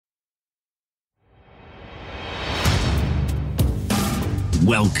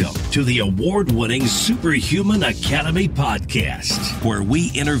Welcome to the award-winning Superhuman Academy podcast, where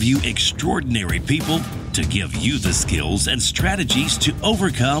we interview extraordinary people to give you the skills and strategies to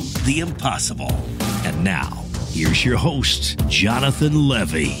overcome the impossible. And now, here's your host, Jonathan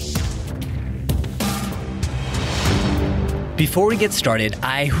Levy. Before we get started,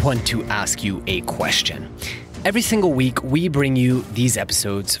 I want to ask you a question. Every single week, we bring you these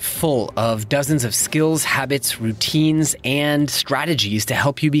episodes full of dozens of skills, habits, routines, and strategies to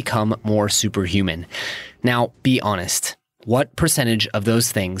help you become more superhuman. Now, be honest. What percentage of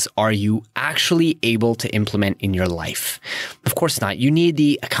those things are you actually able to implement in your life? Of course not. You need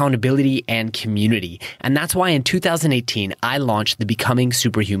the accountability and community. And that's why in 2018, I launched the Becoming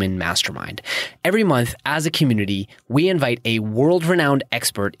Superhuman Mastermind. Every month, as a community, we invite a world-renowned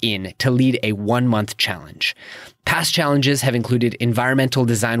expert in to lead a 1-month challenge. Past challenges have included environmental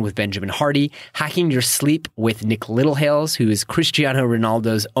design with Benjamin Hardy, hacking your sleep with Nick Littlehales, who is Cristiano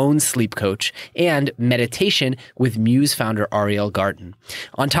Ronaldo's own sleep coach, and meditation with Muse founder Ariel Garten.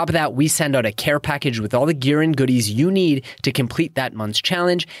 On top of that, we send out a care package with all the gear and goodies you need to complete that month's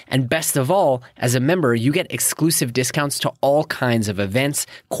challenge. And best of all, as a member, you get exclusive discounts to all kinds of events,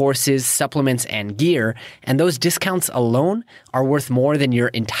 courses, supplements, and gear. And those discounts alone are worth more than your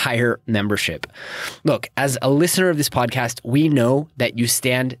entire membership. Look, as a listener of this podcast, we know that you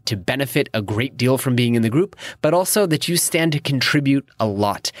stand to benefit a great deal from being in the group, but also that you stand to contribute a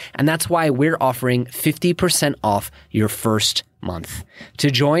lot. And that's why we're offering 50% off your first month. To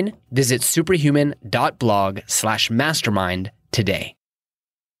join, visit superhuman.blog/mastermind today.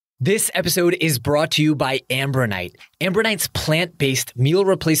 This episode is brought to you by Ambronite. Ambronite's plant-based meal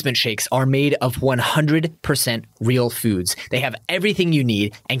replacement shakes are made of 100% real foods. They have everything you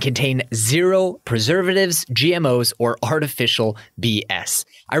need and contain 0 preservatives, GMOs, or artificial BS.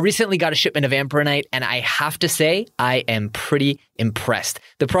 I recently got a shipment of Ambronite, and I have to say, I am pretty impressed.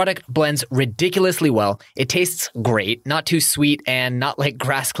 The product blends ridiculously well. It tastes great, not too sweet, and not like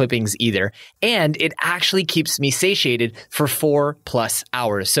grass clippings either. And it actually keeps me satiated for 4+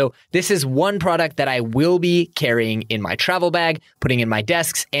 hours. So this is one product that I will be carrying in my travel bag, putting in my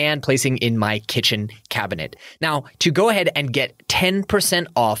desks, and placing in my kitchen cabinet. Now, to go ahead and get 10%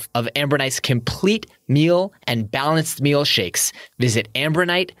 off of Ambronite's complete meal and balanced meal shakes, visit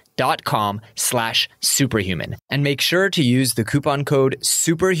ambronite.com/superhuman and make sure to use the coupon code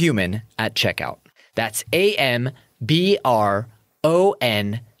SUPERHUMAN at checkout. That's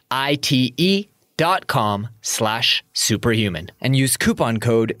AMBRONITE.com/superhuman and use coupon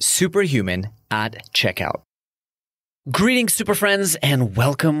code SUPERHUMAN at checkout. Greetings, SuperFriends, and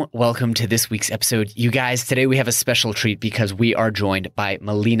welcome to this week's episode. You guys, today we have a special treat because we are joined by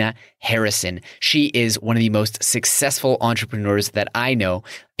Melyna Harrison. She is one of the most successful entrepreneurs that I know,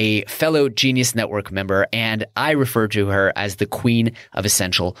 a fellow Genius Network member, and I refer to her as the Queen of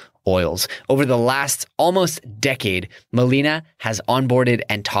Essential Oils. Over the last almost decade, Melyna has onboarded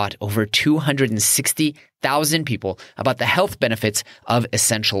and taught over 260,000 people about the health benefits of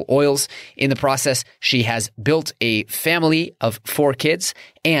essential oils. In the process, she has built a family of 4 kids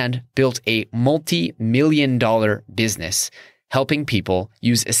and built a multi-million-dollar business, helping people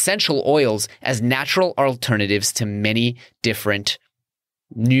use essential oils as natural alternatives to many different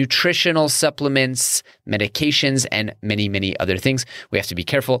nutritional supplements, medications, and many, many other things. We have to be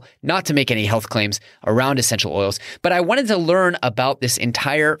careful not to make any health claims around essential oils. But I wanted to learn about this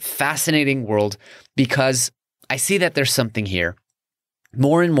entire fascinating world because I see that there's something here.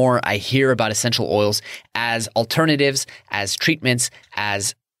 More and more, I hear about essential oils as alternatives, as treatments,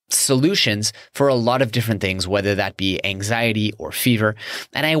 as solutions for a lot of different things, whether that be anxiety or fever.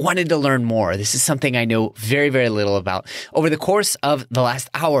 And I wanted to learn more. This is something I know very, very little about. Over the course of the last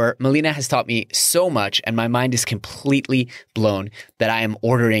hour, Melyna has taught me so much, and my mind is completely blown that I am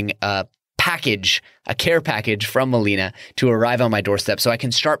ordering a care package from Melyna to arrive on my doorstep so I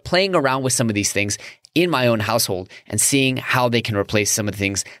can start playing around with some of these things in my own household and seeing how they can replace some of the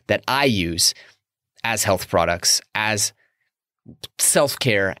things that I use as health products, as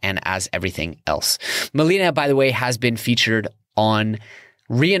self-care, and as everything else. Melyna, by the way, has been featured on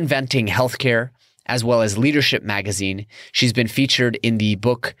Reinventing Healthcare as well as Leadership Magazine. She's been featured in the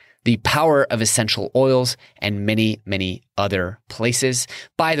book The Power of Essential Oils and many, many other places.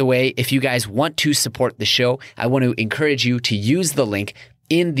 By the way, if you guys want to support the show, I want to encourage you to use the link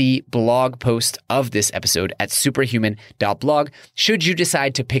in the blog post of this episode at superhuman.blog. Should you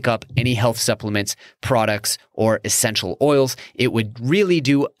decide to pick up any health supplements, products, or essential oils, it would really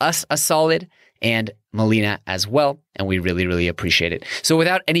do us a solid and Melyna as well. And we really, really appreciate it. So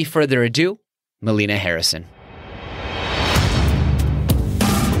without any further ado, Melyna Harrison.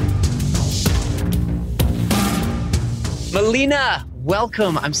 Melyna,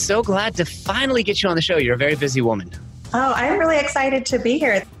 welcome. I'm so glad to finally get you on the show. You're a very busy woman. Oh, I'm really excited to be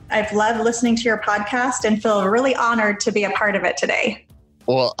here. I've loved listening to your podcast and feel really honored to be a part of it today.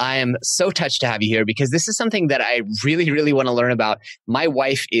 Well, I am so touched to have you here because this is something that I really, really want to learn about. My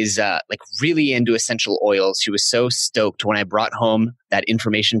wife is really into essential oils. She was so stoked when I brought home that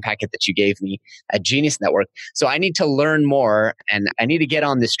information packet that you gave me at Genius Network. So I need to learn more and I need to get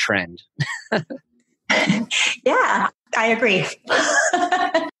on this trend. Yeah, I agree.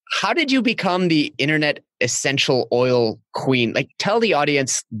 How did you become the internet essential oil queen? Like, tell the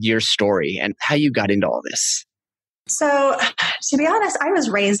audience your story and how you got into all this. So, to be honest, I was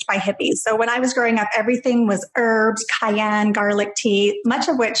raised by hippies. So when I was growing up, everything was herbs, cayenne, garlic tea, much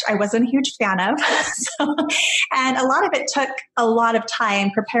of which I wasn't a huge fan of. And a lot of it took a lot of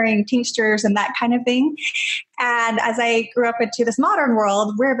time preparing tinctures and that kind of thing. And as I grew up into this modern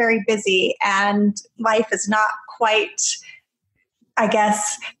world, we're very busy and life is not quite, I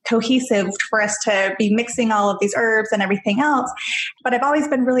guess, cohesive for us to be mixing all of these herbs and everything else. But I've always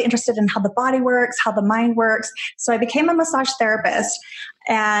been really interested in how the body works, how the mind works. So I became a massage therapist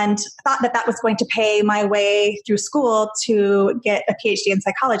and thought that that was going to pay my way through school to get a PhD in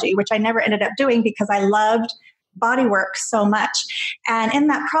psychology, which I never ended up doing because I loved body work so much. And in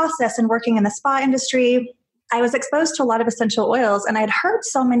that process and working in the spa industry, I was exposed to a lot of essential oils and I'd heard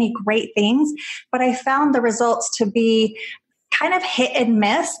so many great things, but I found the results to be kind of hit and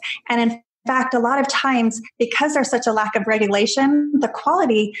miss. And in fact, a lot of times, because there's such a lack of regulation, the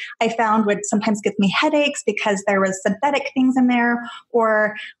quality I found would sometimes give me headaches because there was synthetic things in there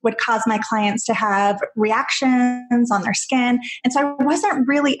or would cause my clients to have reactions on their skin. And so I wasn't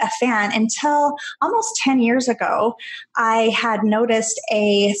really a fan until almost 10 years ago. I had noticed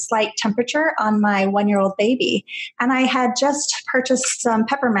a slight temperature on my 1-year-old baby. And I had just purchased some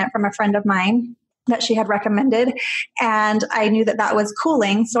peppermint from a friend of mine that she had recommended. And I knew that that was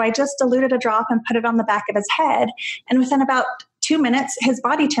cooling. So I just diluted a drop and put it on the back of his head. And within about 2 minutes, his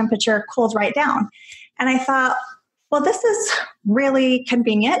body temperature cooled right down. And I thought, well, this is really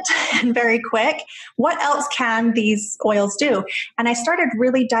convenient and very quick. What else can these oils do? And I started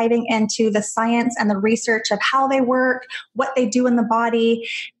really diving into the science and the research of how they work, what they do in the body.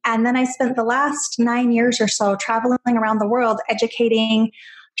 And then I spent the last 9 years or so traveling around the world educating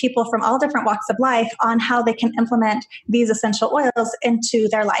people from all different walks of life on how they can implement these essential oils into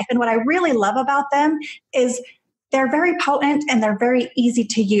their life. And what I really love about them is they're very potent and they're very easy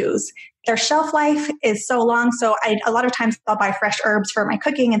to use. Their shelf life is so long. So a lot of times I'll buy fresh herbs for my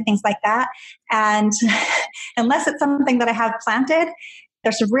cooking and things like that. And unless it's something that I have planted,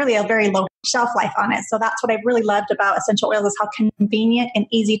 there's really a very low shelf life on it. So that's what I've really loved about essential oils is how convenient and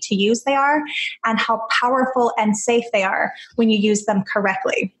easy to use they are and how powerful and safe they are when you use them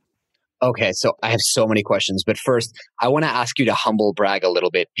correctly. Okay, so I have so many questions, but first I want to ask you to humble brag a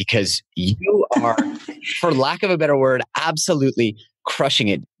little bit because you are, for lack of a better word, absolutely crushing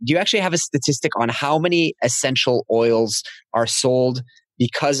it. Do you actually have a statistic on how many essential oils are sold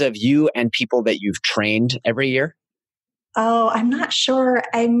because of you and people that you've trained every year? Oh, I'm not sure.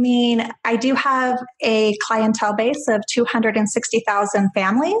 I mean, I do have a clientele base of 260,000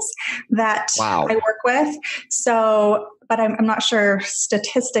 families that Wow. I work with. So, but I'm not sure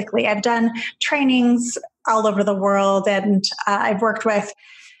statistically. I've done trainings all over the world and I've worked with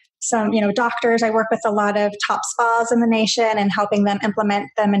some, doctors. I work with a lot of top spas in the nation and helping them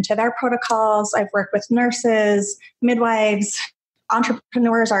implement them into their protocols. I've worked with nurses, midwives.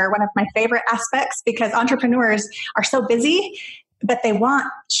 Entrepreneurs are one of my favorite aspects because entrepreneurs are so busy, but they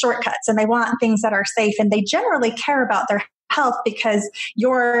want shortcuts and they want things that are safe and they generally care about their health because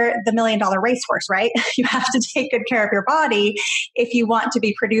you're the $1 million racehorse, right? You have to take good care of your body if you want to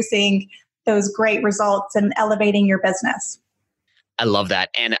be producing those great results and elevating your business. I love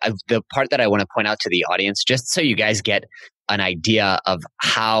that. And the part that I want to point out to the audience, just so you guys get an idea of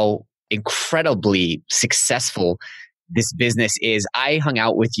how incredibly successful this business is. I hung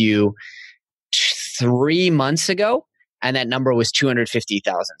out with you 3 months ago, and that number was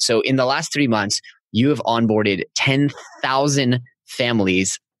 250,000. So in the last 3 months, you have onboarded 10,000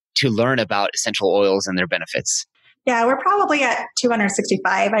 families to learn about essential oils and their benefits. Yeah, we're probably at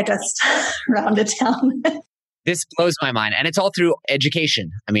 265. I just rounded down. This blows my mind. And it's all through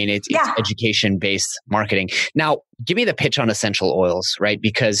education. I mean, it's education-based marketing. Now, give me the pitch on essential oils, right?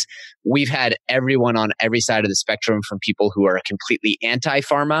 Because we've had everyone on every side of the spectrum, from people who are completely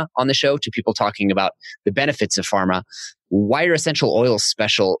anti-pharma on the show to people talking about the benefits of pharma. Why are essential oils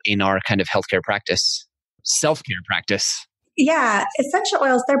special in our kind of healthcare practice, self-care practice? Yeah, essential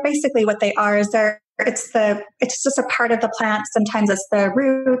oils, they're basically what they are. It's just a part of the plant. Sometimes it's the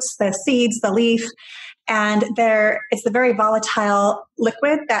roots, the seeds, the leaf. And it's a very volatile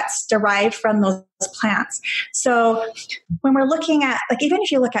liquid that's derived from those plants. So when we're looking at, like, even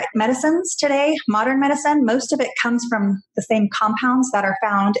if you look at medicines today, modern medicine, most of it comes from the same compounds that are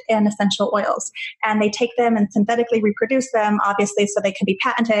found in essential oils. And they take them and synthetically reproduce them, obviously, so they can be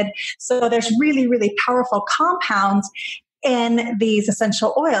patented. So there's really, really powerful compounds in these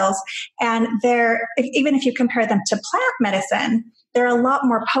essential oils. And even if you compare them to plant medicine, they're a lot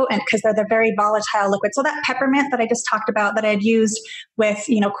more potent because they're the very volatile liquid. So that peppermint that I just talked about that I'd used with,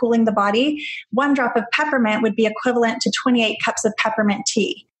 cooling the body, 1 drop of peppermint would be equivalent to 28 cups of peppermint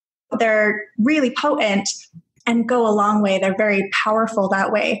tea. They're really potent and go a long way. They're very powerful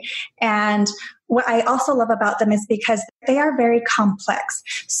that way. And what I also love about them is because they are very complex.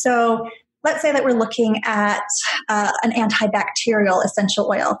 So let's say that we're looking at an antibacterial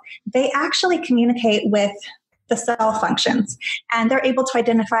essential oil. They actually communicate with the cell functions, and they're able to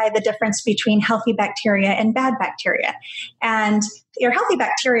identify the difference between healthy bacteria and bad bacteria. And your healthy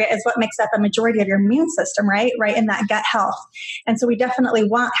bacteria is what makes up a majority of your immune system, right in that gut health. And so we definitely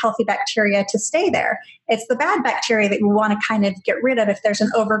want healthy bacteria to stay there. It's the bad bacteria that we want to kind of get rid of if there's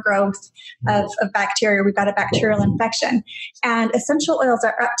an overgrowth of bacteria, we've got a bacterial infection. And essential oils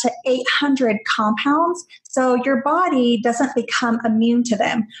are up to 800 compounds, so your body doesn't become immune to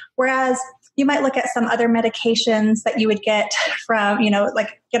them. Whereas you might look at some other medications that you would get from,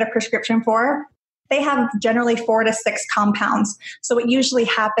 get a prescription for. They have generally 4 to 6 compounds. So what usually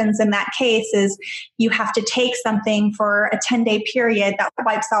happens in that case is you have to take something for a 10-day period that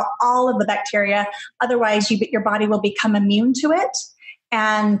wipes out all of the bacteria. Otherwise, your body will become immune to it.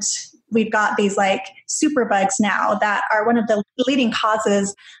 And we've got these like superbugs now that are one of the leading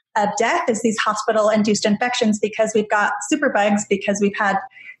causes of death is these hospital-induced infections because we've got superbugs because we've had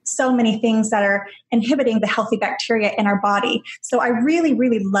so many things that are inhibiting the healthy bacteria in our body. So I really,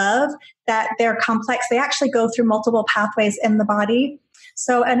 really love that they're complex. They actually go through multiple pathways in the body.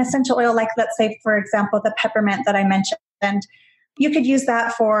 So an essential oil, like let's say, for example, the peppermint that I mentioned, you could use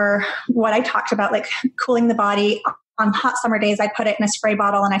that for what I talked about, like cooling the body. On hot summer days, I put it in a spray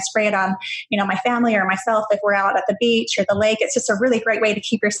bottle and I spray it on, my family or myself if we're out at the beach or the lake. It's just a really great way to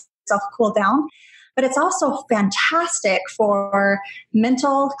keep yourself cooled down. But it's also fantastic for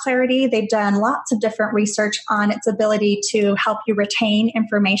mental clarity. They've done lots of different research on its ability to help you retain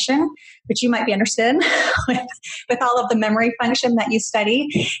information, which you might be interested in with all of the memory function that you study.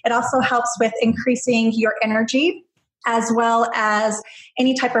 It also helps with increasing your energy, as well as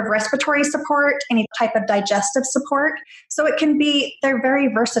any type of respiratory support, any type of digestive support. So they're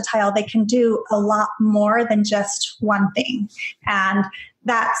very versatile. They can do a lot more than just one thing. And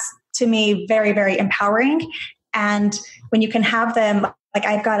that's, to me, very, very empowering. And when you can have them, like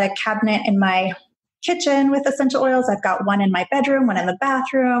I've got a cabinet in my kitchen with essential oils. I've got one in my bedroom, one in the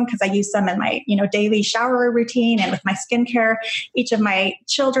bathroom, because I use them in my, daily shower routine and with my skincare. Each of my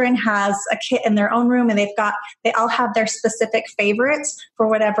children has a kit in their own room, and they all have their specific favorites for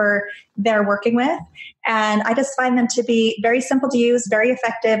whatever they're working with. And I just find them to be very simple to use, very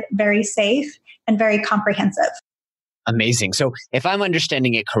effective, very safe, and very comprehensive. Amazing. So if I'm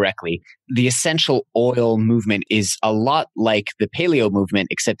understanding it correctly, the essential oil movement is a lot like the paleo movement,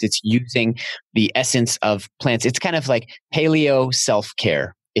 except it's using the essence of plants. It's kind of like paleo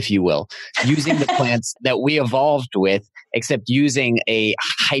self-care, if you will, using the plants that we evolved with, except using a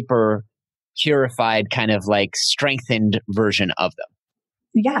hyper purified kind of like strengthened version of them.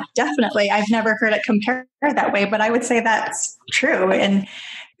 Yeah, definitely. I've never heard it compared that way, but I would say that's true. And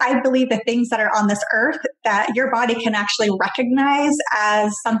I believe the things that are on this earth that your body can actually recognize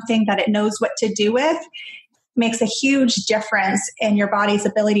as something that it knows what to do with makes a huge difference in your body's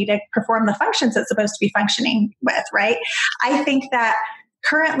ability to perform the functions it's supposed to be functioning with, right? I think that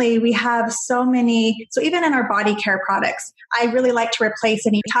currently we have so even in our body care products, I really like to replace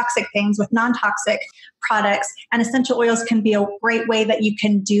any toxic things with non-toxic products, and essential oils can be a great way that you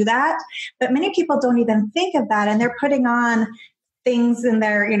can do that. But many people don't even think of that, and they're putting on things in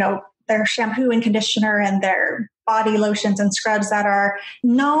their shampoo and conditioner and their body lotions and scrubs that are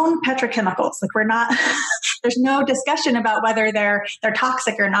known petrochemicals. Like there's no discussion about whether they're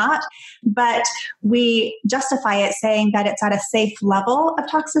toxic or not, but we justify it saying that it's at a safe level of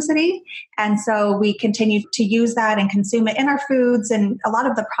toxicity. And so we continue to use that and consume it in our foods and a lot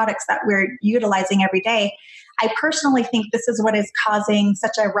of the products that we're utilizing every day. I personally think this is what is causing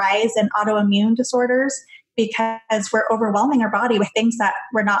such a rise in autoimmune disorders, because we're overwhelming our body with things that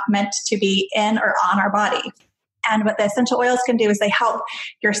were not meant to be in or on our body. And what the essential oils can do is they help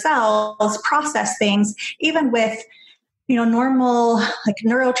your cells process things, even with, normal like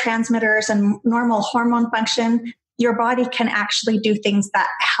neurotransmitters and normal hormone function. Your body can actually do things that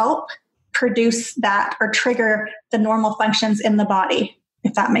help produce that or trigger the normal functions in the body,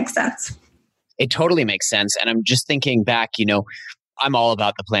 if that makes sense. It totally makes sense. And I'm just thinking back, I'm all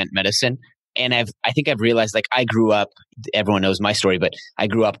about the plant medicine. And I think I've realized, like, I grew up, everyone knows my story, but I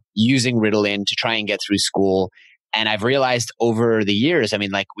grew up using Ritalin to try and get through school. And I've realized over the years,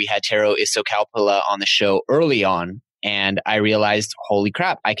 like we had Tero Isokauppila on the show early on, and I realized, holy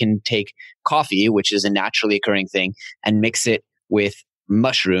crap, I can take coffee, which is a naturally occurring thing, and mix it with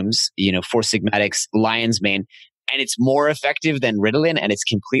mushrooms, Four Sigmatics, lion's mane, and it's more effective than Ritalin, and it's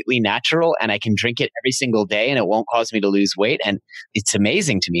completely natural, and I can drink it every single day, and it won't cause me to lose weight, and it's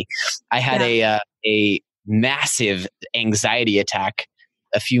amazing to me. I had a massive anxiety attack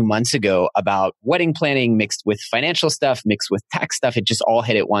a few months ago about wedding planning mixed with financial stuff, mixed with tax stuff. It just all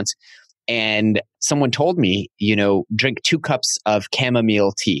hit at once. And someone told me, drink 2 cups of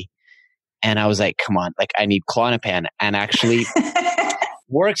chamomile tea. And I was like, come on, like I need Klonopin. And actually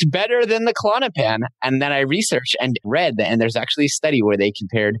works better than the Klonopin. And then I researched and read that, and there's actually a study where they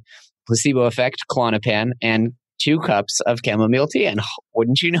compared placebo effect, Klonopin, and 2 cups of chamomile tea. And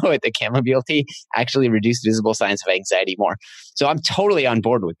wouldn't you know it, the chamomile tea actually reduced visible signs of anxiety more. So I'm totally on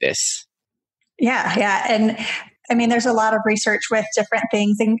board with this. Yeah. And there's a lot of research with different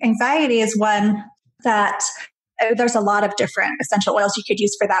things. And anxiety is one that there's a lot of different essential oils you could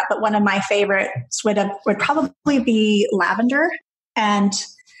use for that. But one of my favorites would probably be lavender. And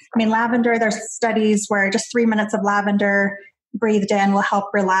lavender, there's studies where just 3 minutes of lavender breathed in will help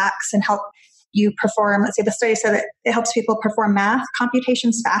relax and help you perform. Let's say the study said that it helps people perform math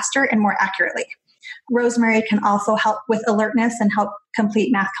computations faster and more accurately. Rosemary can also help with alertness and help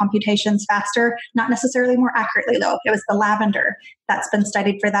complete math computations faster, not necessarily more accurately though. It was the lavender that's been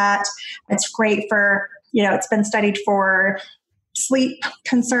studied for that. It's great for, it's been studied for sleep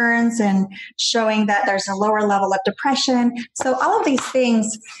concerns and showing that there's a lower level of depression. So all of these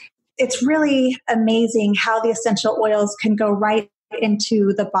things, it's really amazing how the essential oils can go right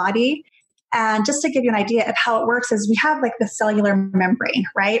into the body. And just to give you an idea of how it works is we have like the cellular membrane,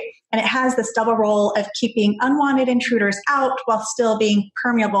 right? And it has this double role of keeping unwanted intruders out while still being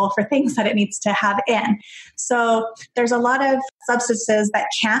permeable for things that it needs to have in. So there's a lot of substances that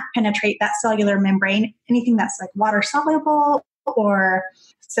can't penetrate that cellular membrane, anything that's like water soluble or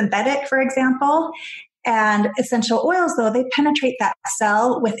synthetic, for example. And essential oils, though, they penetrate that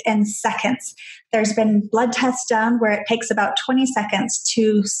cell within seconds. There's been blood tests done where it takes about 20 seconds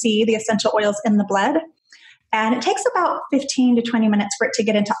to see the essential oils in the blood. And it takes about 15 to 20 minutes for it to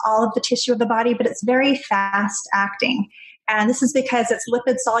get into all of the tissue of the body, but it's very fast acting. And this is because it's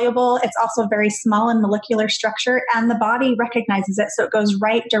lipid soluble. It's also very small in molecular structure, and the body recognizes it. So it goes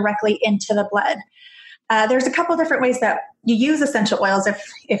right directly into the blood. There's a couple different ways that you use essential oils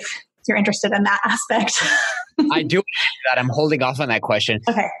if you're interested in that aspect. I do that. I'm holding off on that question.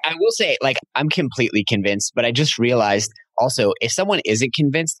 Okay. I will say, I'm completely convinced, but I just realized also, if someone isn't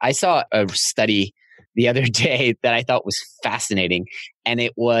convinced, I saw a study the other day that I thought was fascinating. And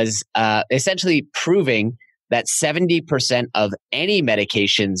it was essentially proving that 70% of any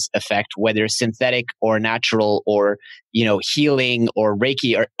medication's effect, whether synthetic or natural or, healing or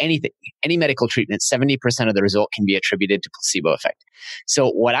Reiki or anything, any medical treatment, 70% of the result can be attributed to placebo effect. So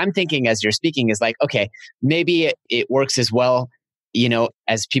what I'm thinking as you're speaking is like, okay, maybe it works as well,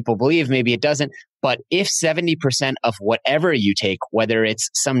 as people believe, maybe it doesn't. But if 70% of whatever you take, whether it's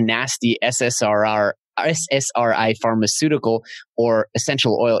some nasty SSRI pharmaceutical or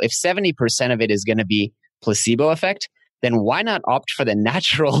essential oil, if 70% of it is going to be placebo effect, then why not opt for the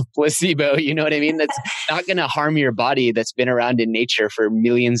natural placebo? You know what I mean? That's not going to harm your body, that's been around in nature for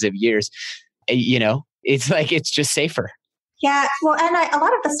millions of years. It's just safer. Yeah, well, and a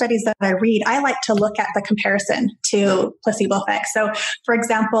lot of the studies that I read, I like to look at the comparison to placebo effects. So, for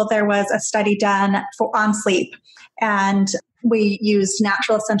example, there was a study done on sleep, and we used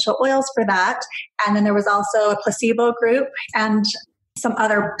natural essential oils for that. And then there was also a placebo group and some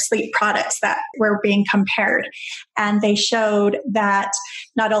other sleep products that were being compared. And they showed that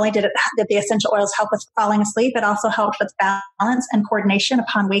not only did the essential oils help with falling asleep, it also helped with balance and coordination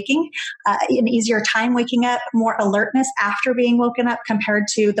upon waking, an easier time waking up, more alertness after being woken up compared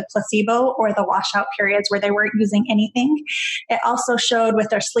to the placebo or the washout periods where they weren't using anything. It also showed with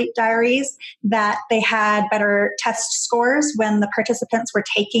their sleep diaries that they had better test scores when the participants were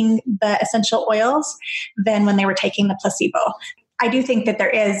taking the essential oils than when they were taking the placebo. I do think that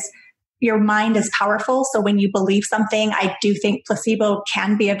your mind is powerful. So when you believe something, I do think placebo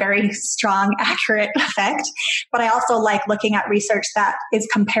can be a very strong, accurate effect. But I also like looking at research that is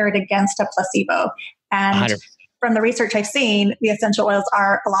compared against a placebo. And 100%. From the research I've seen, the essential oils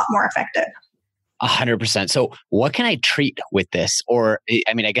are a lot more effective. 100%. So what can I treat with this? Or,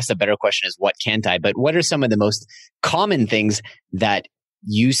 I mean, I guess the better question is what can't I? But what are some of the most common things that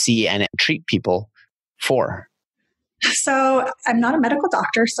you see and treat people for? So I'm not a medical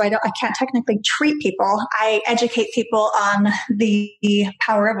doctor, so I can't technically treat people. I educate people on the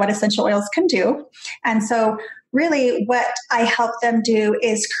power of what essential oils can do. And so really what I help them do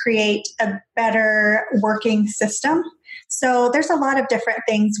is create a better working system. So there's a lot of different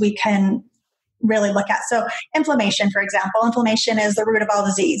things we can really look at. So inflammation, for example, inflammation is the root of all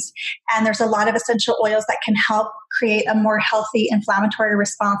disease. And there's a lot of essential oils that can help create a more healthy inflammatory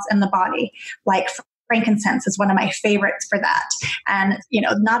response in the body, like frankincense is one of my favorites for that. And,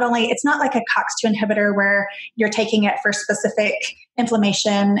 not only, it's not like a COX-2 inhibitor where you're taking it for specific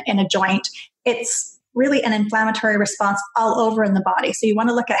inflammation in a joint. It's really an inflammatory response all over in the body. So you want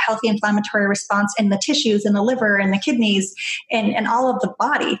to look at healthy inflammatory response in the tissues, in the liver, in the kidneys, in all of the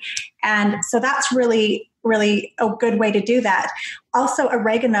body. And so that's really, really a good way to do that. Also,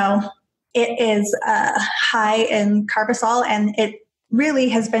 oregano, it is high in carbazole, and it really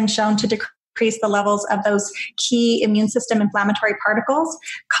has been shown to decrease the levels of those key immune system inflammatory particles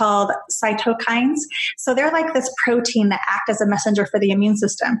called cytokines. So they're like this protein that act as a messenger for the immune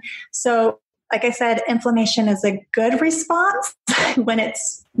system. So like I said, inflammation is a good response when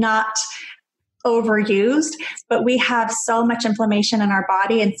it's not overused, but we have so much inflammation in our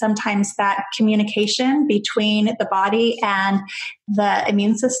body, and sometimes that communication between the body and the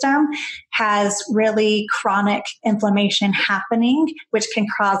immune system has really chronic inflammation happening, which can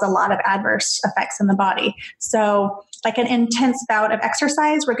cause a lot of adverse effects in the body. So like an intense bout of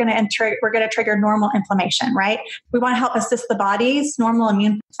exercise, we're going to trigger normal inflammation, right? We want to help assist the body's normal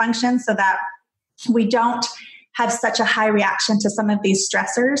immune function so that we don't have such a high reaction to some of these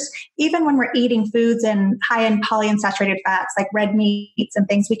stressors. Even when we're eating foods and high in polyunsaturated fats like red meats and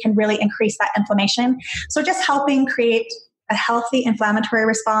things, we can really increase that inflammation. So just helping create a healthy inflammatory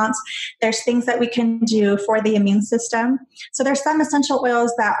response. There's things that we can do for the immune system. So there's some essential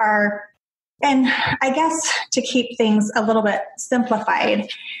oils that are, and I guess to keep things a little bit simplified,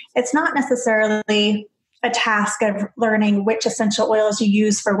 it's not necessarily a task of learning which essential oils you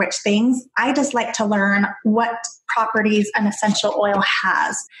use for which things. I just like to learn what properties an essential oil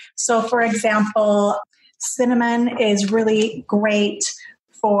has. So for example, cinnamon is really great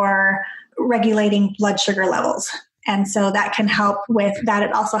for regulating blood sugar levels. And so that can help with that.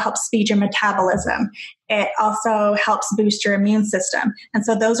 It also helps speed your metabolism. It also helps boost your immune system. And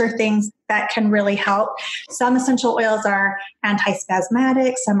so those are things that can really help. Some essential oils are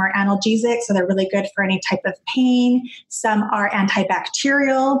antispasmodic, some are analgesic, so they're really good for any type of pain. Some are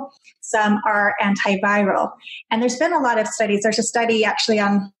antibacterial, some are antiviral. And there's been a lot of studies. There's a study actually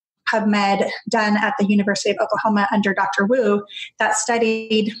on PubMed done at the University of Oklahoma under Dr. Wu that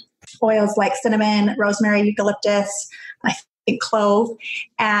studied oils like cinnamon, rosemary, eucalyptus, I think clove,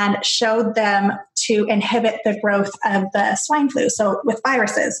 and showed them to inhibit the growth of the swine flu, so with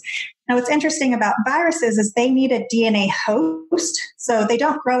viruses. Now, what's interesting about viruses is they need a DNA host, so they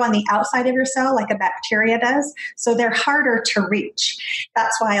don't grow on the outside of your cell like a bacteria does, so they're harder to reach.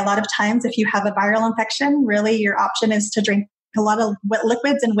 That's why a lot of times if you have a viral infection, really your option is to drink a lot of wet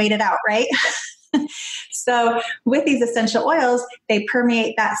liquids and wait it out, right? So with these essential oils, they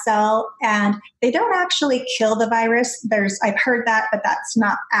permeate that cell and they don't actually kill the virus. I've heard that, but that's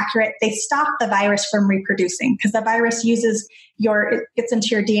not accurate. They stop the virus from reproducing because the virus it gets into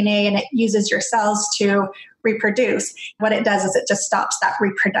your DNA and it uses your cells to reproduce. What it does is it just stops that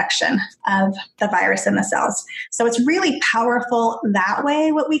reproduction of the virus in the cells. So it's really powerful that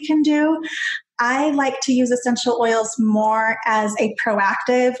way, what we can do. I like to use essential oils more as a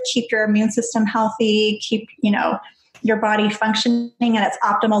proactive, keep your immune system healthy, keep, your body functioning at its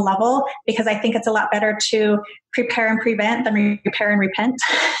optimal level, because I think it's a lot better to prepare and prevent than repair and repent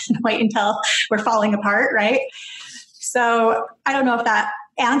and wait until we're falling apart, right? So I don't know if that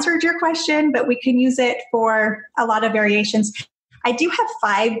answered your question, but we can use it for a lot of variations. I do have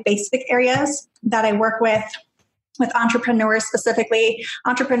 5 basic areas that I work with entrepreneurs specifically.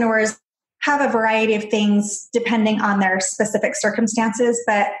 Entrepreneurs have a variety of things depending on their specific circumstances,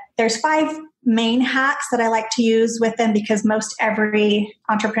 but there's 5 main hacks that I like to use with them because most every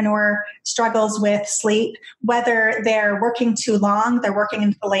entrepreneur struggles with sleep, whether they're working too long, they're working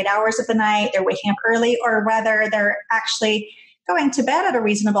into the late hours of the night, they're waking up early, or whether they're actually going to bed at a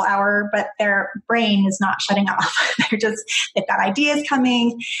reasonable hour, but their brain is not shutting off. They've got ideas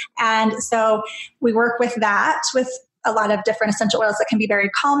coming. And so we work with that, with a lot of different essential oils that can be very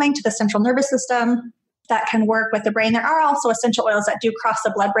calming to the central nervous system, that can work with the brain. There are also essential oils that do cross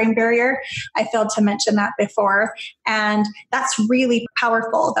the blood-brain barrier. I failed to mention that before. And that's really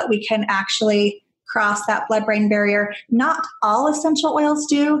powerful that we can actually cross that blood-brain barrier. Not all essential oils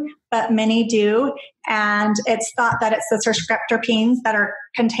do, but many do. And it's thought that it's the terpenes that are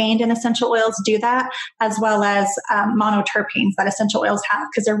contained in essential oils do that, as well as monoterpenes that essential oils have,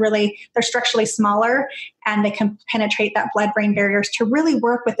 because they're structurally smaller and they can penetrate that blood-brain barriers to really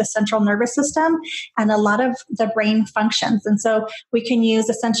work with the central nervous system and a lot of the brain functions. And so we can use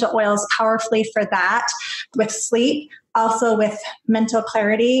essential oils powerfully for that, with sleep, also with mental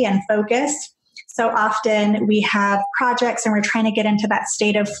clarity and focus. So often we have projects and we're trying to get into that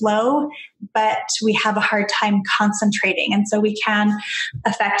state of flow, but we have a hard time concentrating. And so we can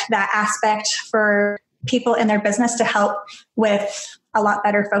affect that aspect for people in their business to help with a lot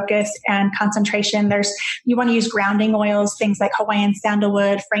better focus and concentration. You want to use grounding oils, things like Hawaiian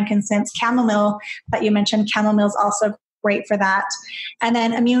sandalwood, frankincense, chamomile that you mentioned. Chamomile is also great for that. And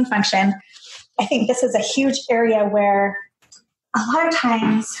then immune function. I think this is a huge area where a lot of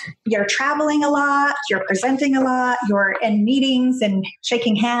times you're traveling a lot, you're presenting a lot, you're in meetings and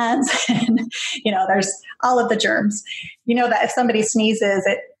shaking hands, and, there's all of the germs. You know that if somebody sneezes,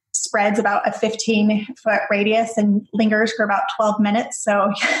 it spreads about a 15-foot radius and lingers for about 12 minutes.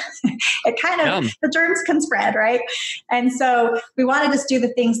 So it the germs can spread, right? And so we want to just do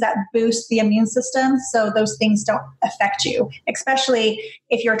the things that boost the immune system so those things don't affect you, especially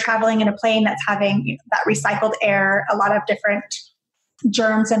if you're traveling in a plane that's having that recycled air, a lot of different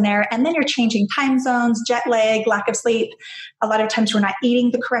germs in there. And then you're changing time zones, jet lag, lack of sleep. A lot of times we're not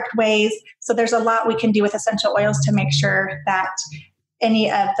eating the correct ways. So there's a lot we can do with essential oils to make sure that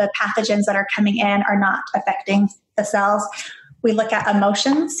any of the pathogens that are coming in are not affecting the cells. We look at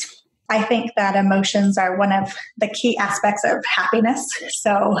emotions. I think that emotions are one of the key aspects of happiness.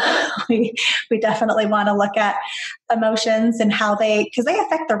 So we definitely want to look at emotions and because they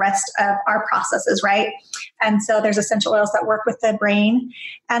affect the rest of our processes, right? And so there's essential oils that work with the brain.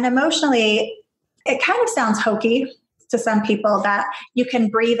 And emotionally, it kind of sounds hokey to some people that you can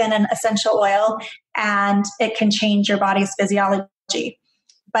breathe in an essential oil and it can change your body's physiology.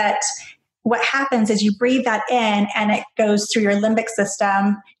 But what happens is you breathe that in and it goes through your limbic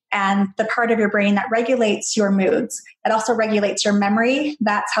system and the part of your brain that regulates your moods. It also regulates your memory.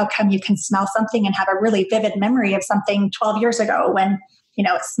 That's how come you can smell something and have a really vivid memory of something 12 years ago when,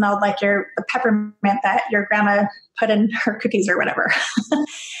 it smelled like the peppermint that your grandma put in her cookies or whatever.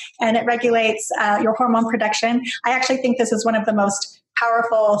 And it regulates your hormone production. I actually think this is one of the most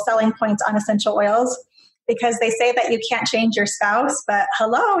powerful selling points on essential oils, because they say that you can't change your spouse, but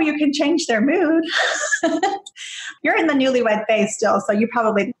hello, you can change their mood. You're in the newlywed phase still, so you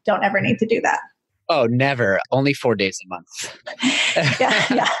probably don't ever need to do that. Oh, never. Only 4 days a month.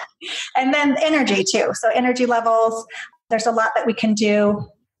 Yeah. And then energy too. So energy levels, there's a lot that we can do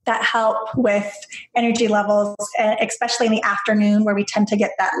that help with energy levels, especially in the afternoon where we tend to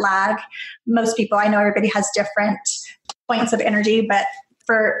get that lag. Most people, I know everybody has different points of energy, but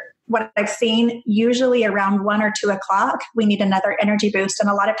for what I've seen, usually around 1 or 2 o'clock, we need another energy boost. And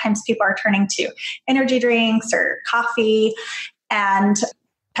a lot of times people are turning to energy drinks or coffee, and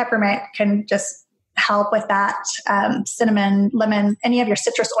peppermint can just help with that. Cinnamon, lemon, any of your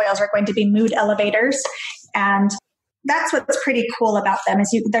citrus oils are going to be mood elevators. And that's what's pretty cool about them is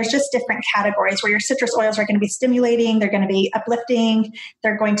there's just different categories where your citrus oils are going to be stimulating. They're going to be uplifting.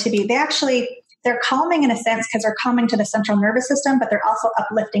 They're calming in a sense because they're calming to the central nervous system, but they're also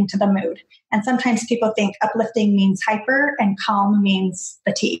uplifting to the mood. And sometimes people think uplifting means hyper and calm means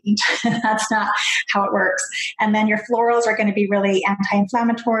fatigued. That's not how it works. And then your florals are going to be really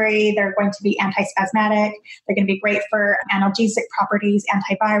anti-inflammatory. They're going to be anti-spasmodic. They're going to be great for analgesic properties,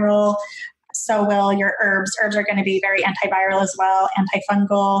 antiviral. So will your herbs. Herbs are going to be very antiviral as well,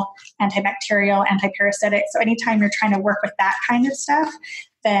 antifungal, antibacterial, antiparasitic. So anytime you're trying to work with that kind of stuff,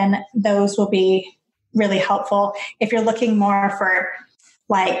 then those will be really helpful. If you're looking more for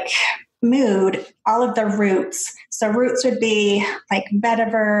like mood, all of the roots. So roots would be like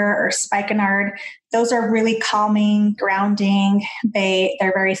vetiver or spikenard. Those are really calming, grounding. They're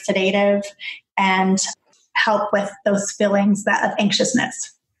very sedative and help with those feelings of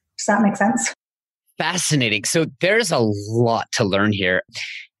anxiousness. Does that make sense? Fascinating. So there's a lot to learn here.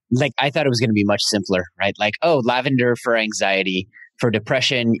 Like I thought it was going to be much simpler, right? Like, lavender for anxiety. For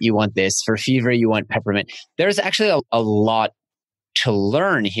depression, you want this. For fever, you want peppermint. There's actually a lot to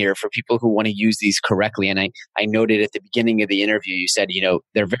learn here for people who want to use these correctly. And I noted at the beginning of the interview, you said,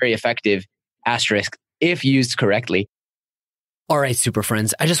 they're very effective, asterisk, if used correctly. All right, super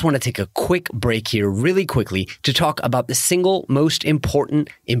friends, I just want to take a quick break here really quickly to talk about the single most important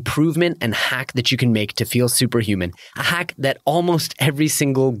improvement and hack that you can make to feel superhuman. A hack that almost every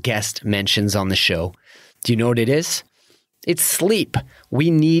single guest mentions on the show. Do you know what it is? It's sleep. We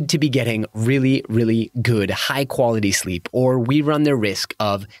need to be getting really, really good, high quality sleep, or we run the risk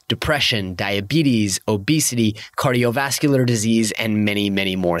of depression, diabetes, obesity, cardiovascular disease, and many,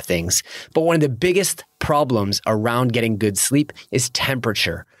 many more things. But one of the biggest problems around getting good sleep is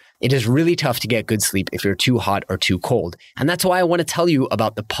temperature. It is really tough to get good sleep if you're too hot or too cold. And that's why I want to tell you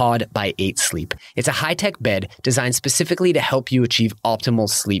about the Pod by 8 Sleep. It's a high-tech bed designed specifically to help you achieve optimal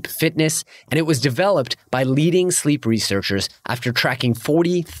sleep fitness. And it was developed by leading sleep researchers after tracking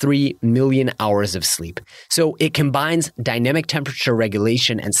 43 million hours of sleep. So it combines dynamic temperature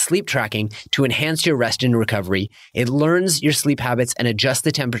regulation and sleep tracking to enhance your rest and recovery. It learns your sleep habits and adjusts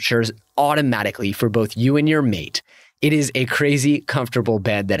the temperatures automatically for both you and your mate. It is a crazy, comfortable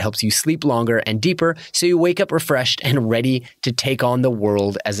bed that helps you sleep longer and deeper so you wake up refreshed and ready to take on the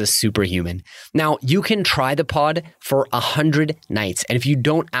world as a superhuman. Now, you can try the pod for 100 nights, and if you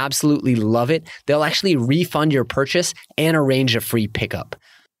don't absolutely love it, they'll actually refund your purchase and arrange a free pickup.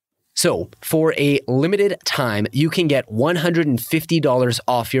 So, for a limited time, you can get $150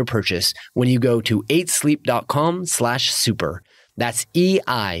 off your purchase when you go to 8sleep.com/super. That's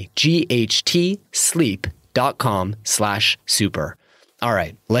EIGHT sleep.com/super. All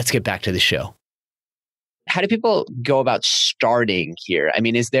right, let's get back to the show. How do people go about starting here? I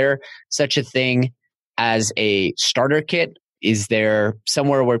mean, is there such a thing as a starter kit? Is there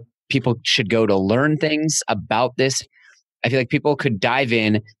somewhere where people should go to learn things about this? I feel like people could dive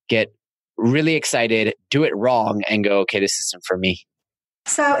in, get really excited, do it wrong, and go, okay, this isn't for me.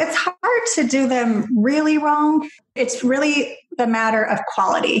 So it's hard to do them really wrong. It's really the matter of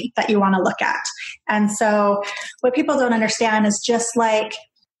quality that you want to look at. And so what people don't understand is just like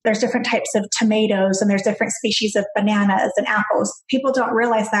there's different types of tomatoes and there's different species of bananas and apples. People don't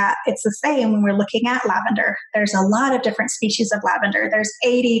realize that it's the same when we're looking at lavender. There's a lot of different species of lavender. There's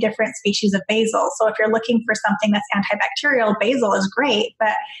 80 different species of basil. So if you're looking for something that's antibacterial, basil is great,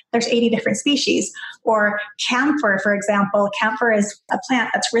 but there's 80 different species. Or camphor, for example. Camphor is a plant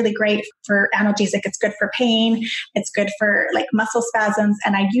that's really great for analgesic. It's good for pain. It's good for like muscle spasms.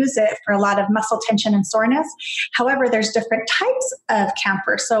 And I use it for a lot of muscle tension and soreness. However, there's different types of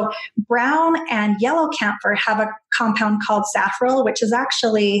camphor. So brown and yellow camphor have a compound called safrole, which is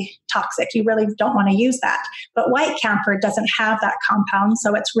actually toxic. You really don't want to use that. But white camphor doesn't have that compound,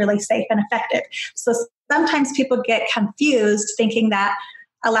 so it's really safe and effective. So sometimes people get confused thinking that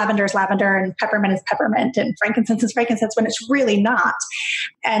a lavender is lavender and peppermint is peppermint and frankincense is frankincense when it's really not.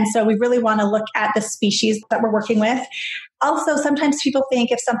 And so we really want to look at the species that we're working with. Also, sometimes people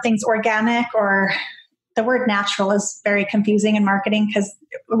think if something's organic, or the word natural is very confusing in marketing because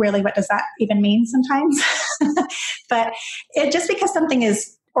really what does that even mean sometimes? But just because something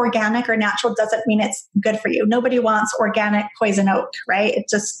is organic or natural doesn't mean it's good for you. Nobody wants organic poison oak, right? It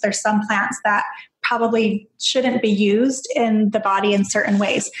just, there's some plants that probably shouldn't be used in the body in certain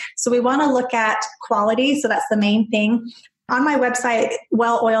ways. So we want to look at quality. So that's the main thing. On my website,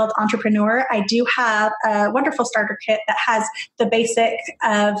 Well-Oiled Entrepreneur, I do have a wonderful starter kit that has the basic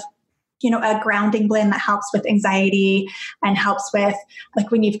of a grounding blend that helps with anxiety and helps with like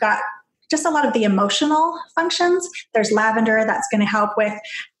when you've got just a lot of the emotional functions. There's lavender that's going to help with,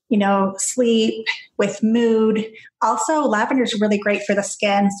 sleep, with mood. Also, lavender is really great for the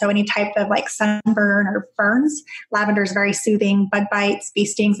skin. So any type of like sunburn or burns, lavender is very soothing. Bug bites, bee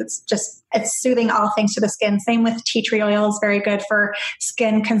stings, it's soothing all things to the skin. Same with tea tree oil is very good for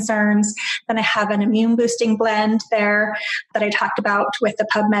skin concerns. Then I have an immune boosting blend there that I talked about with the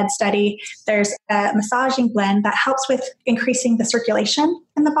PubMed study. There's a massaging blend that helps with increasing the circulation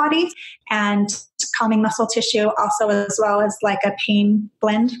in the body and calming muscle tissue, also as well as like a pain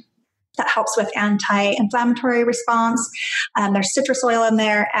blend that helps with anti-inflammatory response. There's citrus oil in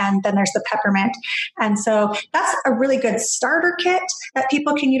there, and then there's the peppermint. And so that's a really good starter kit that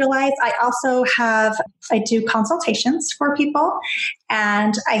people can utilize. I do consultations for people,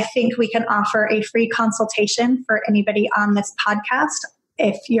 and I think we can offer a free consultation for anybody on this podcast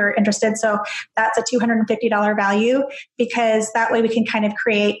if you're interested. So that's a $250 value, because that way we can kind of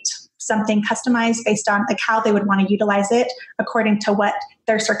create something customized based on like how they would want to utilize it according to what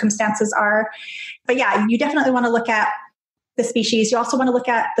their circumstances are. But yeah, you definitely want to look at the species. You also want to look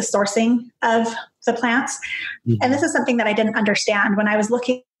at the sourcing of the plants. Mm-hmm. And this is something that I didn't understand when I was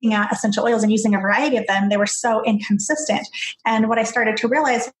looking at essential oils and using a variety of them. They were so inconsistent. And what I started to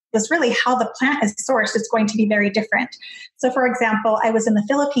realize was really how the plant is sourced is going to be very different. So for example, I was in the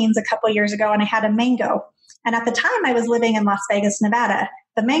Philippines a couple of years ago and I had a mango. And at the time, I was living in Las Vegas, Nevada.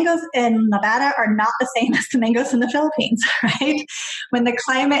 The mangoes in Nevada are not the same as the mangoes in the Philippines, right? When the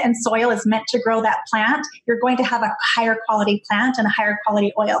climate and soil is meant to grow that plant, you're going to have a higher quality plant and a higher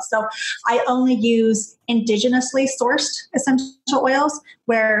quality oil. So I only use indigenously sourced essential oils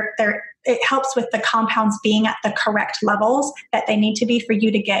where it helps with the compounds being at the correct levels that they need to be for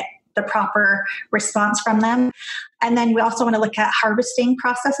you to get the proper response from them. And then we also want to look at harvesting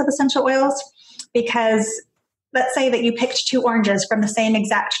process of essential oils, because let's say that you picked 2 oranges from the same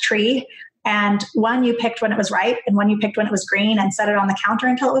exact tree, and one you picked when it was ripe and one you picked when it was green and set it on the counter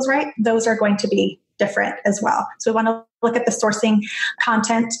until it was ripe. Those are going to be different as well. So we want to look at the sourcing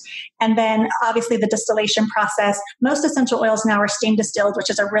content, and then obviously the distillation process. Most essential oils now are steam distilled, which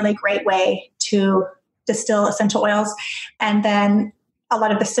is a really great way to distill essential oils. And then a lot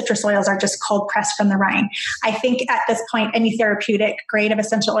of the citrus oils are just cold pressed from the rind. I think at this point, any therapeutic grade of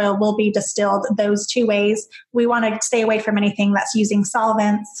essential oil will be distilled those 2 ways. We want to stay away from anything that's using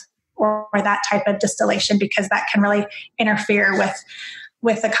solvents or that type of distillation, because that can really interfere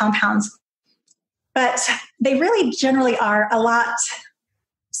with the compounds. But they really generally are a lot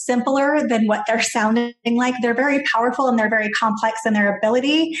simpler than what they're sounding like. They're very powerful and they're very complex in their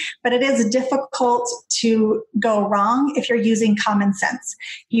ability, but it is difficult to go wrong if you're using common sense.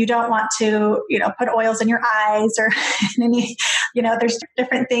 You don't want to, put oils in your eyes or any, there's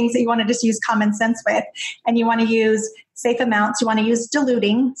different things that you want to just use common sense with, and you want to use safe amounts. You want to use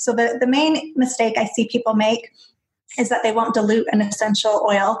diluting. So the main mistake I see people make is that they won't dilute an essential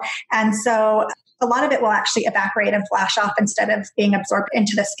oil. And so a lot of it will actually evaporate and flash off instead of being absorbed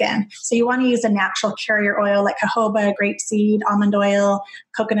into the skin. So you want to use a natural carrier oil like jojoba, grapeseed, almond oil,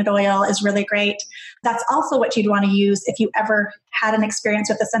 coconut oil is really great. That's also what you'd want to use if you ever had an experience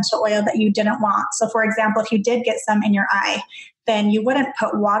with essential oil that you didn't want. So for example, if you did get some in your eye, then you wouldn't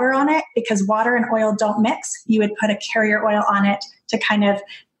put water on it, because water and oil don't mix. You would put a carrier oil on it to kind of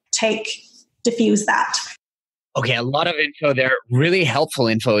diffuse that. Okay, a lot of info there, really helpful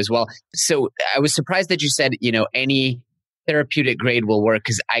info as well. So I was surprised that you said, any therapeutic grade will work,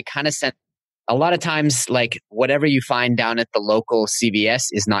 because I kind of sense a lot of times, like whatever you find down at the local CVS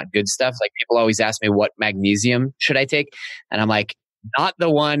is not good stuff. Like people always ask me, what magnesium should I take? And I'm like, not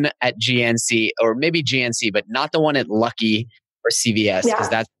the one at GNC, or maybe GNC, but not the one at Lucky or CVS, because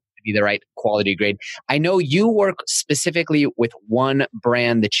that's to be the right quality grade. I know you work specifically with one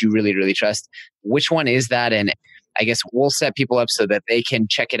brand that you really, really trust. Which one is that? And I guess we'll set people up so that they can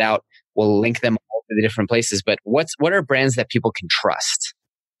check it out. We'll link them all to the different places. But what are brands that people can trust?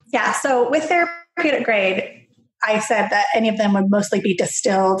 Yeah. So with therapeutic grade, I said that any of them would mostly be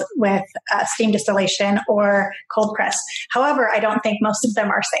distilled with steam distillation or cold press. However, I don't think most of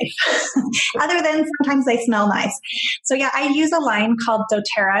them are safe, other than sometimes they smell nice. So yeah, I use a line called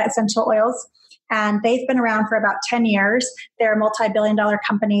doTERRA essential oils, and they've been around for about 10 years. They're a multi-billion-dollar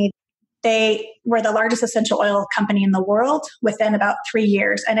company. They were the largest essential oil company in the world within about 3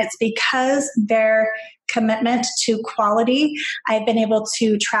 years. And it's because their commitment to quality, I've been able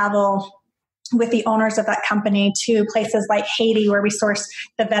to travel with the owners of that company to places like Haiti, where we source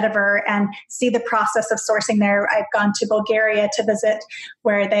the vetiver, and see the process of sourcing there. I've gone to Bulgaria to visit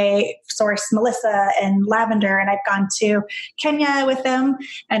where they source melissa and lavender, and I've gone to Kenya with them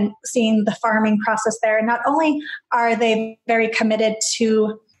and seen the farming process there. And not only are they very committed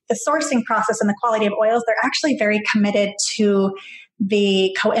to the sourcing process and the quality of oils, they're actually very committed to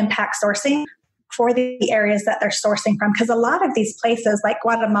the co-impact sourcing for the areas that they're sourcing from. Because a lot of these places like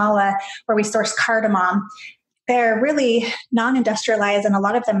Guatemala, where we source cardamom, they're really non-industrialized, and a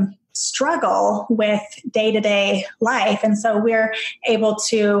lot of them struggle with day-to-day life. And so we're able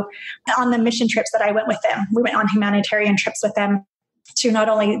to, on the mission trips that I went with them, we went on humanitarian trips with them to not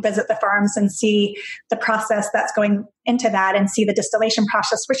only visit the farms and see the process that's going into that and see the distillation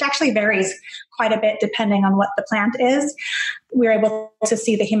process, which actually varies quite a bit depending on what the plant is. We're able to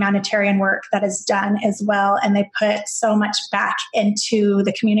see the humanitarian work that is done as well. And they put so much back into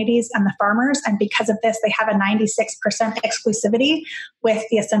the communities and the farmers. And because of this, they have a 96% exclusivity with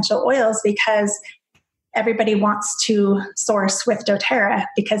the essential oils, because everybody wants to source with doTERRA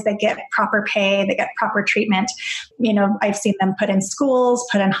because they get proper pay, they get proper treatment. I've seen them put in schools,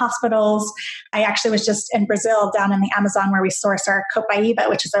 put in hospitals. I actually was just in Brazil, down in the Amazon, where we source our copaiba,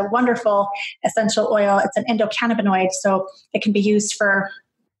 which is a wonderful essential oil. It's an endocannabinoid, so it can be used for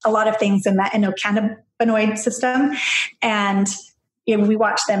a lot of things in that endocannabinoid system. And we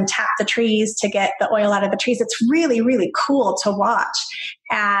watch them tap the trees to get the oil out of the trees. It's really, really cool to watch.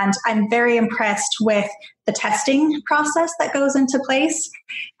 And I'm very impressed with the testing process that goes into place,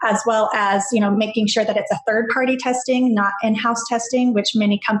 as well as, making sure that it's a third-party testing, not in-house testing, which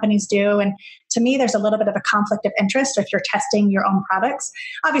many companies do. And to me, there's a little bit of a conflict of interest if you're testing your own products.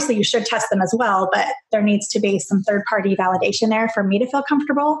 Obviously, you should test them as well, but there needs to be some third-party validation there for me to feel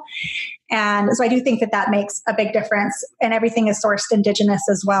comfortable. And so I do think that that makes a big difference. And everything is sourced indigenous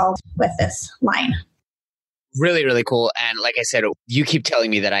as well with this line. Really, really cool. And like I said, you keep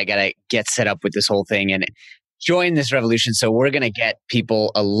telling me that I got to get set up with this whole thing and join this revolution. So we're going to get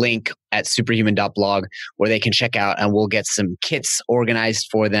people a link at superhuman.blog where they can check out, and we'll get some kits organized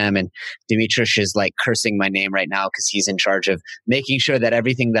for them. And Dimitris is like cursing my name right now because he's in charge of making sure that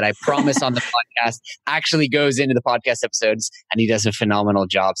everything that I promise on the podcast actually goes into the podcast episodes, and he does a phenomenal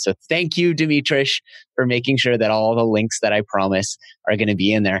job. So thank you, Dimitris, for making sure that all the links that I promise are going to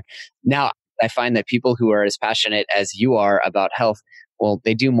be in there. Now, I find that people who are as passionate as you are about health, well,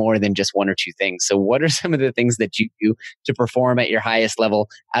 they do more than just one or two things. So what are some of the things that you do to perform at your highest level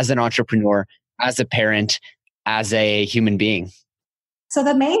as an entrepreneur, as a parent, as a human being? So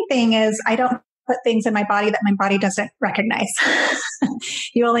the main thing is I don't put things in my body that my body doesn't recognize.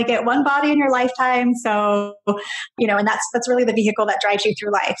 You only get one body in your lifetime. So, and that's really the vehicle that drives you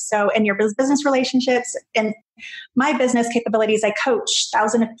through life. So in your business relationships, in my business capabilities, I coach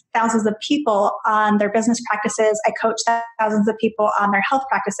thousands of people on their business practices. I coach thousands of people on their health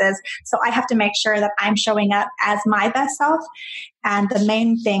practices. So I have to make sure that I'm showing up as my best self. And the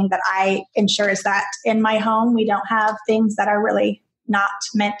main thing that I ensure is that in my home, we don't have things that are really not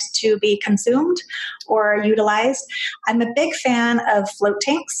meant to be consumed or utilized. I'm a big fan of float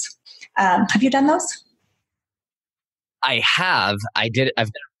tanks. Have you done those? I have. I've done it a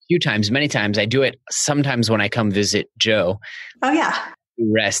few times, many times. I do it sometimes when I come visit Joe. Oh, yeah.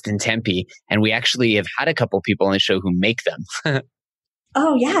 Rest in Tempe. And we actually have had a couple people on the show who make them.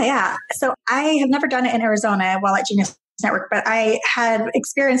 Oh, yeah. So I have never done it in Arizona while at Genius Network, but I had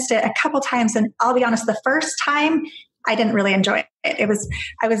experienced it a couple times. And I'll be honest, the first time I didn't really enjoy it.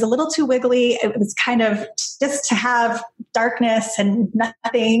 I was a little too wiggly. It was kind of just to have darkness and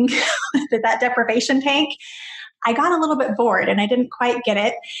nothing, that deprivation tank. I got a little bit bored and I didn't quite get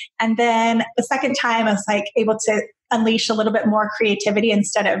it. And then the second time I was like able to unleash a little bit more creativity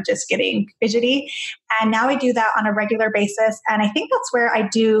instead of just getting fidgety. And now I do that on a regular basis. And I think that's where I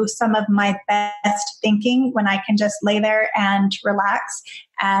do some of my best thinking, when I can just lay there and relax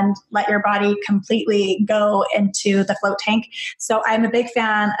and let your body completely go into the float tank. So I'm a big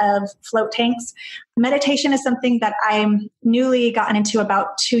fan of float tanks. Meditation is something that I'm newly gotten into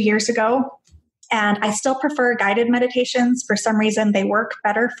about 2 years ago. And I still prefer guided meditations. For some reason, they work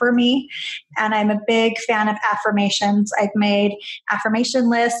better for me. And I'm a big fan of affirmations. I've made affirmation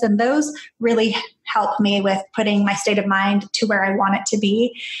lists, and those really help me with putting my state of mind to where I want it to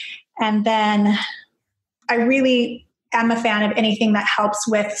be. And then I really am a fan of anything that helps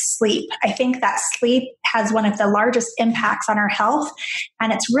with sleep. I think that sleep has one of the largest impacts on our health,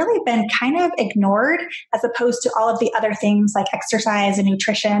 and it's really been kind of ignored as opposed to all of the other things like exercise and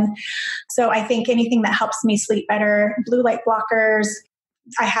nutrition. So I think anything that helps me sleep better, blue light blockers.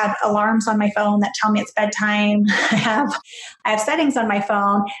 I have alarms on my phone that tell me it's bedtime. I have settings on my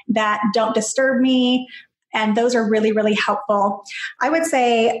phone that don't disturb me, and those are really, really helpful. I would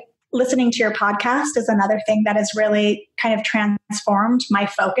say listening to your podcast is another thing that has really kind of transformed my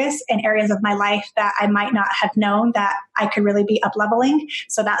focus in areas of my life that I might not have known that I could really be up-leveling.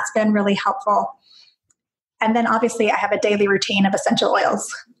 So that's been really helpful. And then obviously I have a daily routine of essential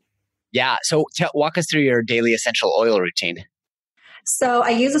oils. Yeah. So walk us through your daily essential oil routine. So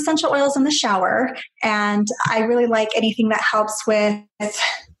I use essential oils in the shower, and I really like anything that helps with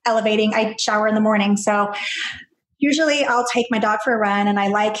elevating. I shower in the morning. So usually I'll take my dog for a run, and I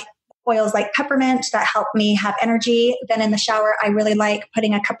like oils like peppermint that help me have energy. Then in the shower, I really like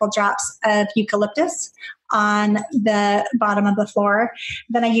putting a couple drops of eucalyptus on the bottom of the floor.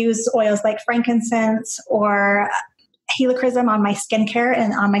 Then I use oils like frankincense or helichrysum on my skincare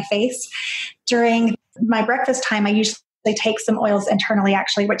and on my face. During my breakfast time, I usually take some oils internally,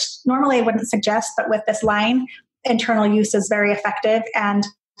 actually, which normally I wouldn't suggest, but with this line, internal use is very effective. And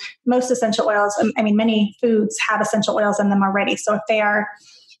most essential oils, many foods have essential oils in them already. So if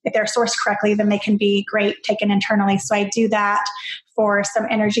they're sourced correctly, then they can be great taken internally. So I do that for some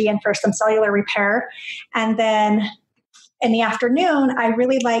energy and for some cellular repair. And then in the afternoon, I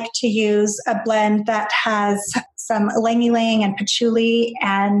really like to use a blend that has some ylang-ylang and patchouli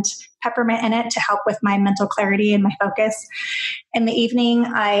and peppermint in it to help with my mental clarity and my focus. In the evening,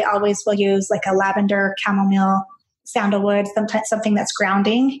 I always will use like a lavender, chamomile, sandalwood, sometimes something that's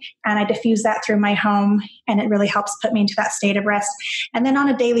grounding, and I diffuse that through my home, and it really helps put me into that state of rest. And then on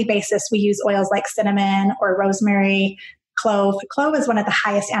a daily basis, we use oils like cinnamon or rosemary, clove. Clove is one of the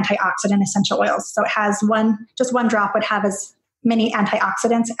highest antioxidant essential oils. So it has one drop would have as many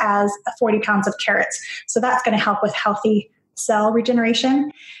antioxidants as 40 pounds of carrots. So that's going to help with healthy cell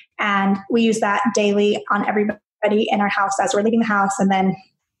regeneration. And we use that daily on everybody in our house as we're leaving the house. And then,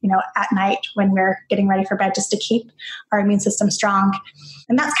 at night when we're getting ready for bed, just to keep our immune system strong.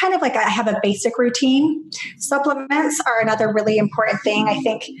 And that's kind of like I have a basic routine. Supplements are another really important thing. I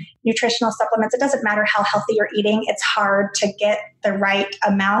think nutritional supplements, it doesn't matter how healthy you're eating. It's hard to get the right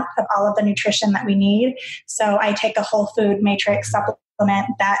amount of all of the nutrition that we need. So I take a whole food matrix supplement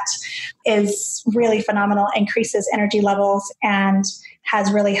that is really phenomenal, increases energy levels, and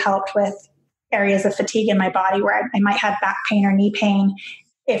has really helped with areas of fatigue in my body where I might have back pain or knee pain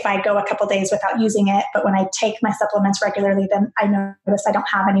if I go a couple days without using it. But when I take my supplements regularly, then I notice I don't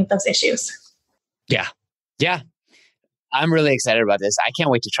have any of those issues. Yeah. Yeah. I'm really excited about this. I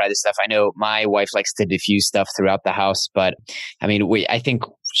can't wait to try this stuff. I know my wife likes to diffuse stuff throughout the house, but I think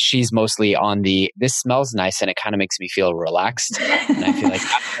she's mostly on this smells nice and it kind of makes me feel relaxed. And I feel like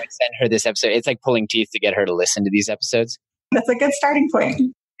I'm going to send her this episode. It's like pulling teeth to get her to listen to these episodes. That's a good starting point.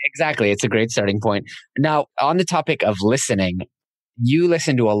 Exactly. It's a great starting point. Now, on the topic of listening, you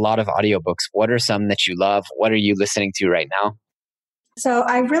listen to a lot of audiobooks. What are some that you love? What are you listening to right now? So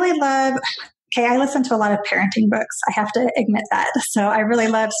I really love, I listen to a lot of parenting books. I have to admit that. So I really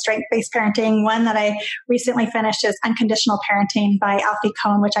love strength-based parenting. One that I recently finished is Unconditional Parenting by Alfie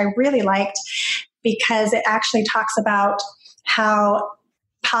Kohn, which I really liked because it actually talks about how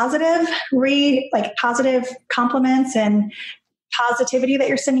positive compliments and positivity that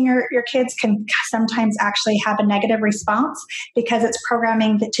you're sending your kids can sometimes actually have a negative response because it's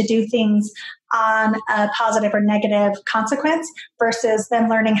programming to do things on a positive or negative consequence versus them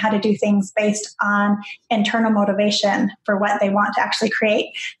learning how to do things based on internal motivation for what they want to actually create.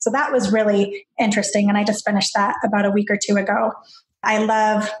 So that was really interesting. And I just finished that about a week or two ago. I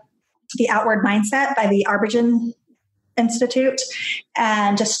love The Outward Mindset by the Arbogin Institute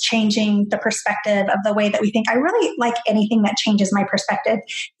and just changing the perspective of the way that we think. I really like anything that changes my perspective.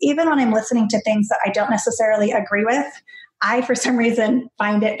 Even when I'm listening to things that I don't necessarily agree with, I, for some reason,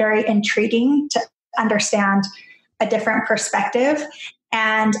 find it very intriguing to understand a different perspective.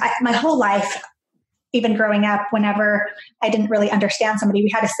 And my whole life, even growing up, whenever I didn't really understand somebody,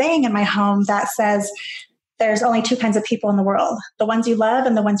 we had a saying in my home that says, there's only two kinds of people in the world, the ones you love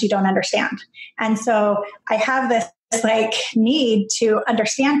and the ones you don't understand. And so I have this need to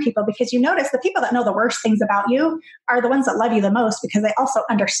understand people because you notice the people that know the worst things about you are the ones that love you the most because they also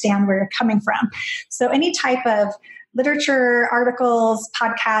understand where you're coming from. So any type of literature, articles,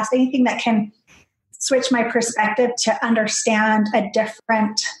 podcasts, anything that can switch my perspective to understand a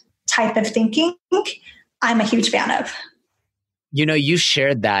different type of thinking, I'm a huge fan of. You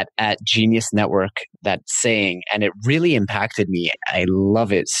shared that at Genius Network, that saying, and it really impacted me. I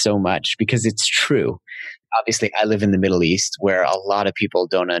love it so much because it's true. Obviously, I live in the Middle East where a lot of people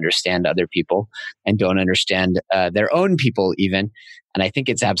don't understand other people and don't understand their own people even. And I think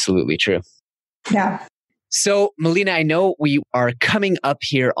it's absolutely true. Yeah. So, Melyna, I know we are coming up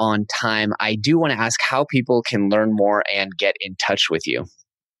here on time. I do want to ask how people can learn more and get in touch with you.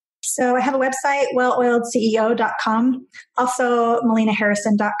 So I have a website, welloiledceo.com, also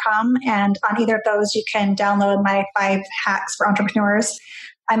melynaharrison.com. And on either of those, you can download my 5 hacks for entrepreneurs.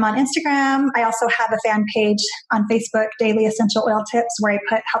 I'm on Instagram. I also have a fan page on Facebook, Daily Essential Oil Tips, where I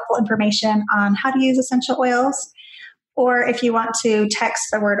put helpful information on how to use essential oils. Or if you want to text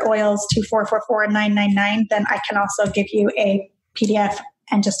the word oils to 444-999, then I can also give you a PDF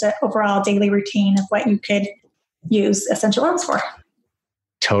and just an overall daily routine of what you could use essential oils for.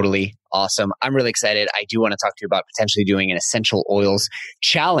 Totally awesome. I'm really excited. I do want to talk to you about potentially doing an essential oils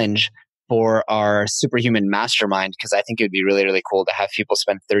challenge for our Superhuman Mastermind, because I think it would be really, really cool to have people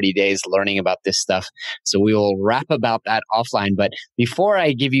spend 30 days learning about this stuff. So we will wrap about that offline. But before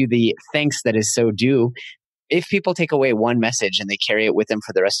I give you the thanks that is so due, if people take away one message and they carry it with them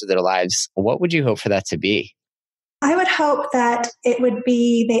for the rest of their lives, what would you hope for that to be? I would hope that it would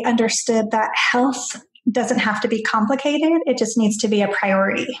be they understood that health doesn't have to be complicated. It just needs to be a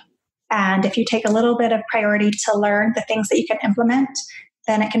priority. And if you take a little bit of priority to learn the things that you can implement,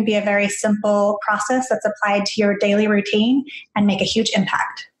 then it can be a very simple process that's applied to your daily routine and make a huge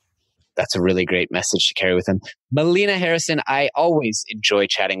impact. That's a really great message to carry with them. Melyna Harrison, I always enjoy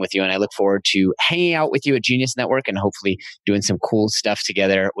chatting with you, and I look forward to hanging out with you at Genius Network and hopefully doing some cool stuff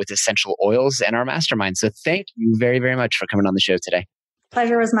together with essential oils and our mastermind. So thank you very, very much for coming on the show today.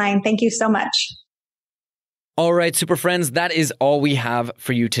 Pleasure was mine. Thank you so much. All right, super friends, that is all we have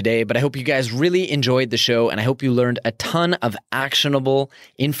for you today. But I hope you guys really enjoyed the show, and I hope you learned a ton of actionable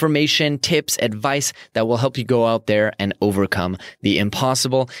information, tips, advice that will help you go out there and overcome the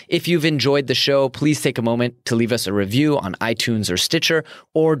impossible. If you've enjoyed the show, please take a moment to leave us a review on iTunes or Stitcher,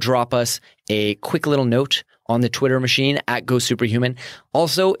 or drop us a quick little note on the Twitter machine at GoSuperhuman.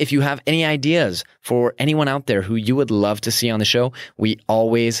 Also, if you have any ideas for anyone out there who you would love to see on the show, we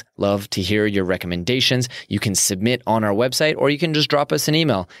always love to hear your recommendations. You can submit on our website, or you can just drop us an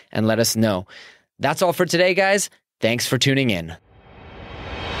email and let us know. That's all for today, guys. Thanks for tuning in.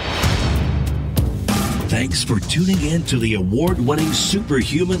 Thanks for tuning in to the award-winning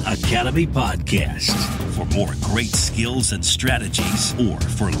Superhuman Academy podcast. For more great skills and strategies, or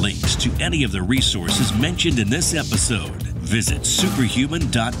for links to any of the resources mentioned in this episode, visit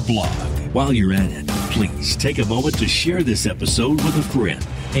superhuman.blog. While you're at it, please take a moment to share this episode with a friend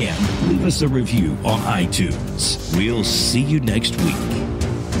and leave us a review on iTunes. We'll see you next week.